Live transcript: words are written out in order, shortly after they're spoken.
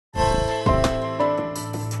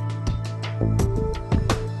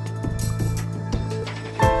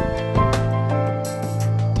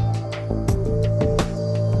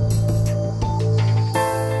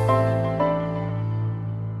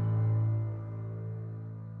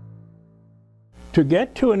To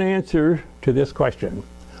get to an answer to this question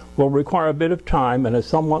will require a bit of time and a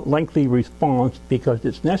somewhat lengthy response, because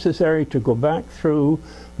it's necessary to go back through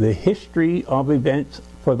the history of events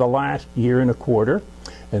for the last year and a quarter.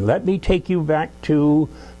 And let me take you back to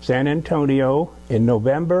San Antonio in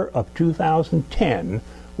November of 2010,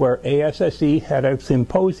 where ASSE had a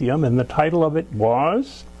symposium, and the title of it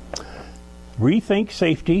was Rethink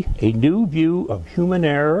Safety, a New View of Human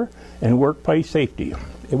Error and Workplace Safety.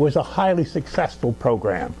 It was a highly successful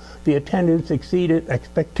program. The attendance exceeded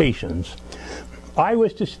expectations. I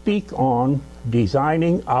was to speak on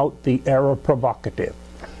designing out the error provocative.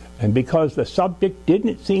 And because the subject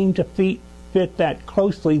didn't seem to fit that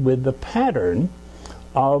closely with the pattern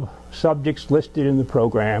of subjects listed in the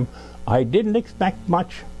program, I didn't expect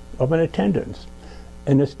much of an attendance.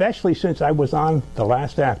 And especially since I was on the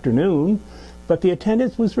last afternoon, but the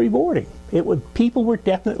attendance was rewarding. People were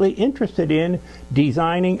definitely interested in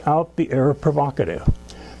designing out the error provocative.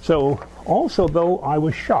 So also, though, I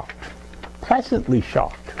was shocked, pleasantly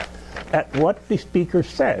shocked, at what the speaker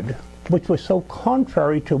said, which was so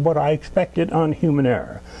contrary to what I expected on human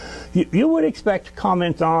error. You would expect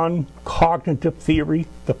comments on cognitive theory,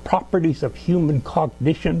 the properties of human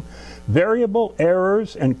cognition, variable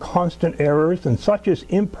errors and constant errors, and such as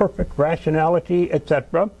imperfect rationality,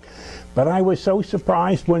 etc. But I was so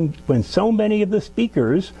surprised when so many of the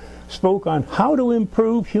speakers spoke on how to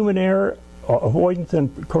improve human error avoidance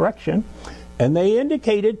and correction, and they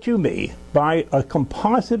indicated to me by a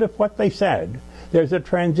composite of what they said, there's a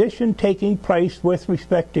transition taking place with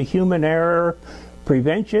respect to human error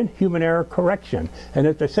prevention, human error correction. And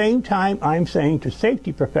at the same time, I'm saying to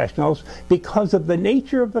safety professionals, because of the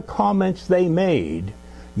nature of the comments they made,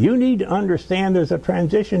 you need to understand there's a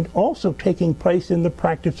transition also taking place in the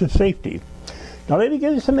practice of safety. Now let me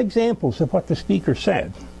give you some examples of what the speaker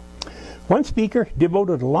said. One speaker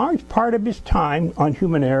devoted a large part of his time on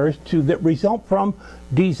human errors that result from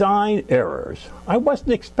design errors. I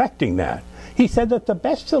wasn't expecting that. He said that the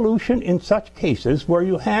best solution in such cases where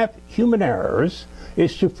you have human errors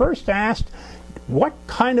is to first ask, what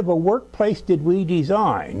kind of a workplace did we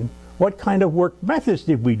design? What kind of work methods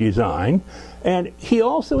did we design? And he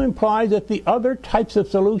also implied that the other types of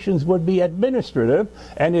solutions would be administrative,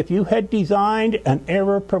 and if you had designed an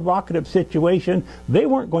error-provocative situation, they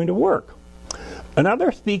weren't going to work.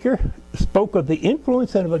 Another speaker spoke of the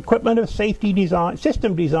influence of equipment of safety design,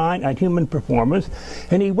 system design on human performance,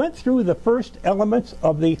 and he went through the first elements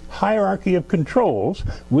of the hierarchy of controls,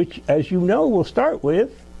 which, as you know, will start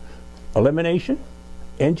with elimination,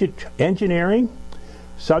 engineering,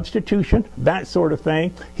 substitution, that sort of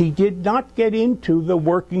thing. He did not get into the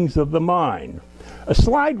workings of the mind. A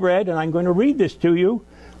slide read, and I'm going to read this to you,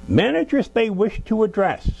 managers may wish to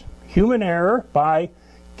address human error by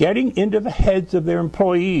getting into the heads of their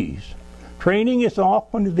employees. Training is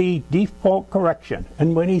often the default correction.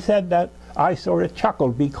 And when he said that, I sort of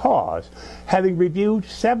chuckled, because having reviewed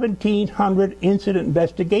 1,700 incident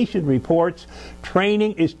investigation reports,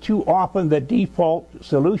 training is too often the default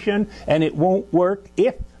solution, and it won't work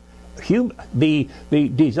if the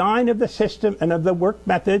design of the system and of the work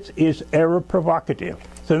methods is error provocative.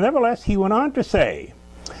 So nevertheless, he went on to say,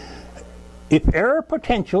 if error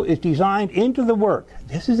potential is designed into the work,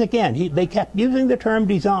 this is again, they kept using the term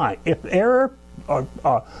design. If error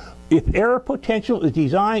potential is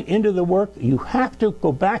designed into the work, you have to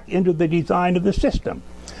go back into the design of the system.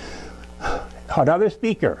 Another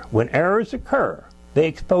speaker, when errors occur, they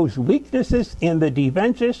expose weaknesses in the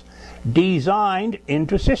defenses designed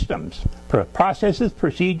into systems, processes,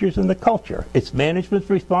 procedures, and the culture. It's management's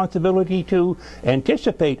responsibility to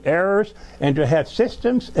anticipate errors and to have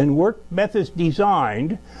systems and work methods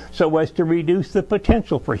designed so as to reduce the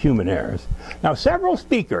potential for human errors. Now, several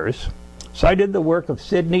speakers cited the work of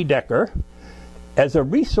Sidney Dekker as a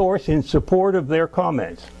resource in support of their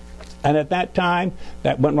comments. And at that time,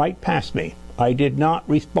 that went right past me. I did not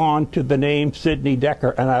respond to the name Sidney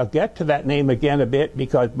Dekker, and I'll get to that name again a bit,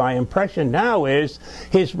 because my impression now is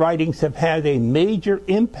his writings have had a major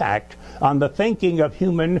impact on the thinking of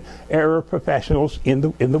human error professionals in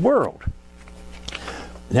the world.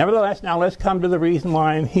 Nevertheless, now let's come to the reason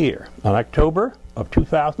why I'm here. In October of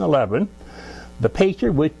 2011, the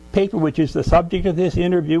paper which is the subject of this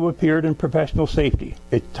interview appeared in Professional Safety.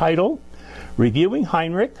 Its title, Reviewing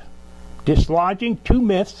Heinrich, Dislodging Two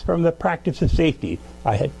Myths from the Practice of Safety.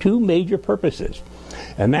 I had two major purposes,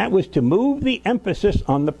 and that was to move the emphasis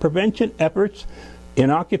on the prevention efforts in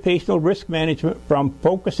occupational risk management from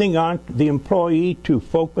focusing on the employee to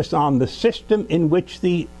focus on the system in which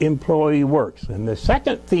the employee works. And the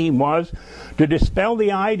second theme was to dispel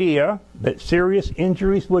the idea that serious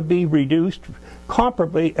injuries would be reduced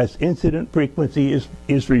comparably as incident frequency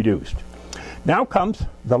is reduced. Now comes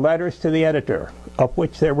the letters to the editor, of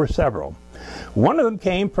which there were several. One of them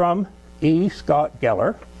came from E. Scott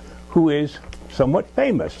Geller, who is somewhat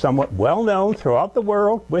famous, somewhat well known throughout the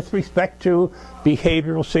world with respect to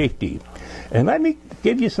behavioral safety. And let me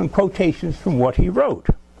give you some quotations from what he wrote.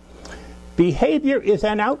 Behavior is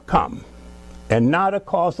an outcome and not a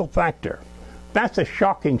causal factor. That's a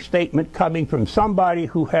shocking statement coming from somebody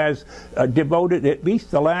who has devoted at least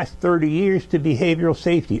the last 30 years to behavioral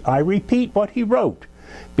safety. I repeat what he wrote.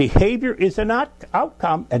 Behavior is an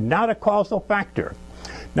outcome and not a causal factor.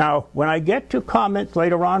 Now, when I get to comments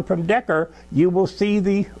later on from Decker, you will see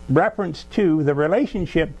the reference to the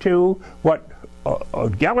relationship to what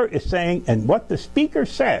Geller is saying and what the speaker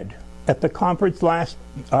said at the conference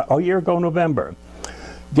a year ago, November.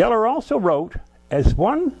 Geller also wrote, as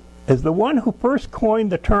the one who first coined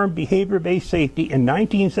the term behavior-based safety in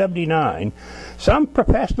 1979, some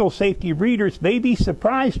professional safety readers may be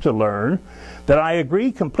surprised to learn that I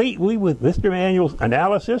agree completely with Mr. Manuel's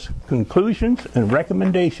analysis, conclusions, and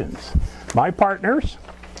recommendations. My partners,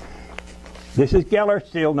 this is Geller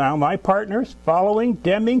still now, my partners, following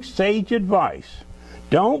Deming's sage advice,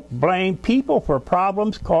 don't blame people for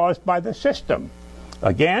problems caused by the system.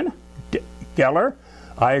 Again, Geller,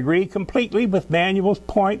 I agree completely with Manuel's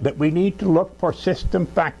point that we need to look for system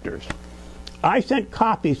factors. I sent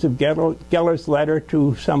copies of Geller's letter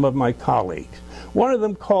to some of my colleagues. One of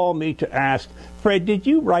them called me to ask, Fred, did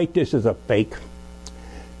you write this as a fake?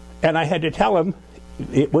 And I had to tell him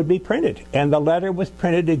it would be printed. And the letter was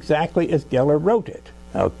printed exactly as Geller wrote it.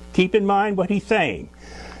 Now, keep in mind what he's saying.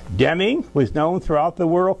 Deming was known throughout the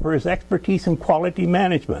world for his expertise in quality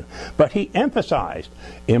management, but he emphasized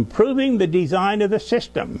improving the design of the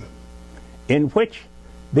system in which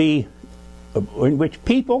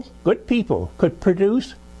people, good people, could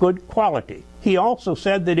produce good quality. He also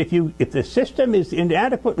said that if the system is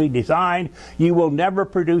inadequately designed, you will never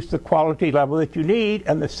produce the quality level that you need,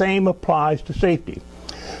 and the same applies to safety.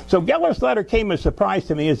 So Geller's letter came as a surprise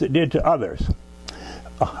to me as it did to others.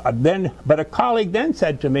 But a colleague then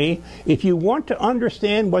said to me, if you want to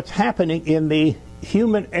understand what's happening in the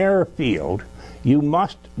human error field, you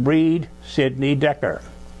must read Sidney Dekker.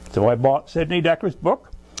 So I bought Sidney Dekker's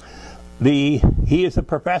book. He is a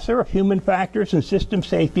professor of human factors and system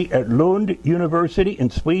safety at Lund University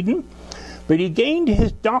in Sweden. But he gained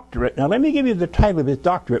his doctorate. Now let me give you the title of his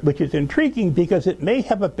doctorate, which is intriguing because it may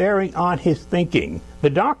have a bearing on his thinking.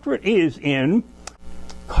 The doctorate is in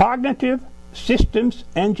cognitive systems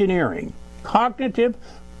engineering. Cognitive,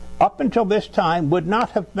 up until this time, would not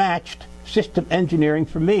have matched system engineering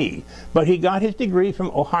for me. But he got his degree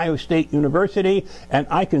from Ohio State University, and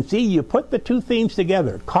I can see you put the two themes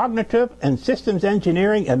together, cognitive and systems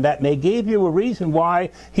engineering, and that may give you a reason why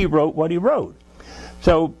he wrote what he wrote.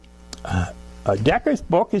 So Dekker's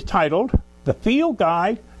book is titled The Field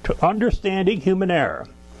Guide to Understanding Human Error.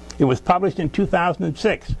 It was published in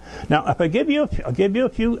 2006. Now, if I'll give you a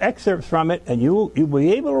few excerpts from it, and you'll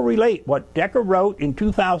be able to relate what Dekker wrote in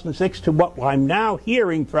 2006 to what I'm now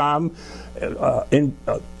hearing from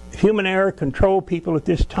human error control people at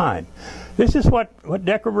this time. This is what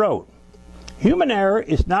Dekker wrote. Human error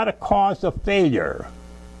is not a cause of failure.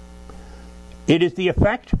 It is the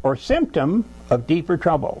effect or symptom of deeper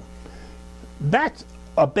trouble. That's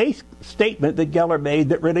a base statement that Geller made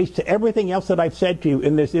that relates to everything else that I've said to you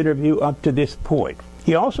in this interview up to this point.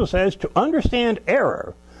 He also says to understand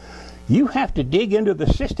error, you have to dig into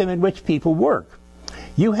the system in which people work.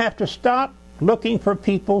 You have to stop looking for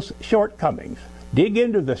people's shortcomings. Dig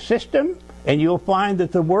into the system, and you'll find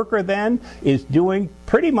that the worker then is doing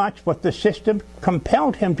pretty much what the system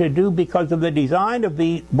compelled him to do because of the design of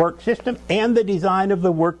the work system and the design of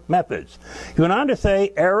the work methods. He went on to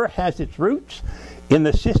say error has its roots in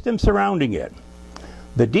the system surrounding it.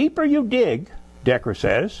 The deeper you dig, Dekker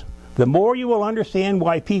says, the more you will understand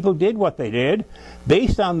why people did what they did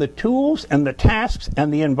based on the tools and the tasks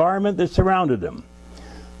and the environment that surrounded them.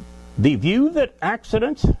 The view that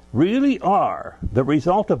accidents really are the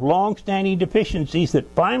result of long-standing deficiencies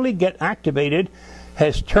that finally get activated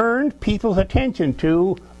has turned people's attention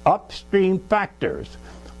to upstream factors.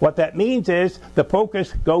 What that means is the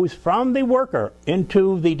focus goes from the worker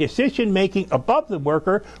into the decision-making above the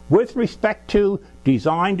worker with respect to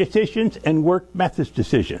design decisions and work methods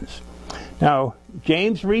decisions. Now,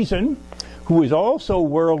 James Reason, who is also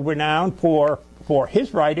world-renowned for for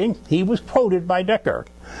his writing, he was quoted by Decker.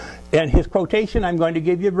 And his quotation I'm going to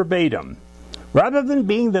give you verbatim. Rather than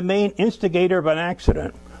being the main instigator of an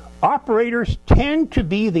accident, operators tend to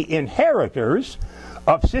be the inheritors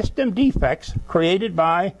of system defects created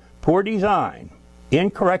by poor design,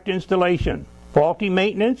 incorrect installation, faulty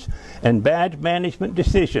maintenance, and bad management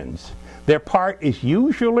decisions. Their part is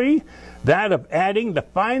usually that of adding the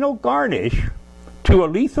final garnish to a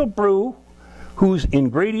lethal brew whose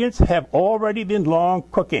ingredients have already been long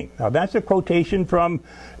cooking. Now that's a quotation from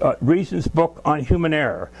Reason's book on human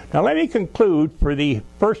error. Now let me conclude for the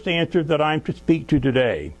first answer that I'm to speak to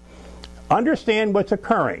today. Understand what's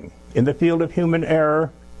occurring in the field of human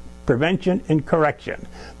error, prevention, and correction.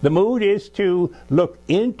 The mood is to look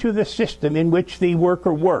into the system in which the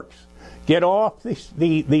worker works. Get off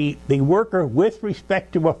the worker with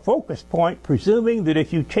respect to a focus point, presuming that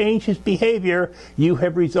if you change his behavior, you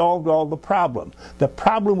have resolved all the problem. The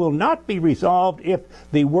problem will not be resolved if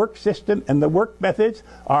the work system and the work methods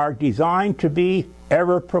are designed to be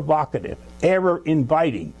error provocative, error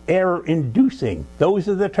inviting, error inducing. Those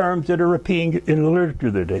are the terms that are appearing in the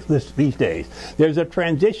literature these days. There's a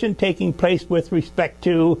transition taking place with respect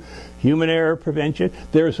to human error prevention.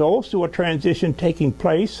 There's also a transition taking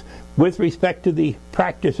place with respect to the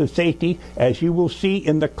practice of safety, as you will see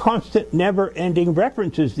in the constant never-ending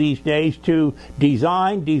references these days to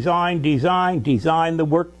design the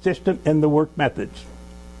work system and the work methods.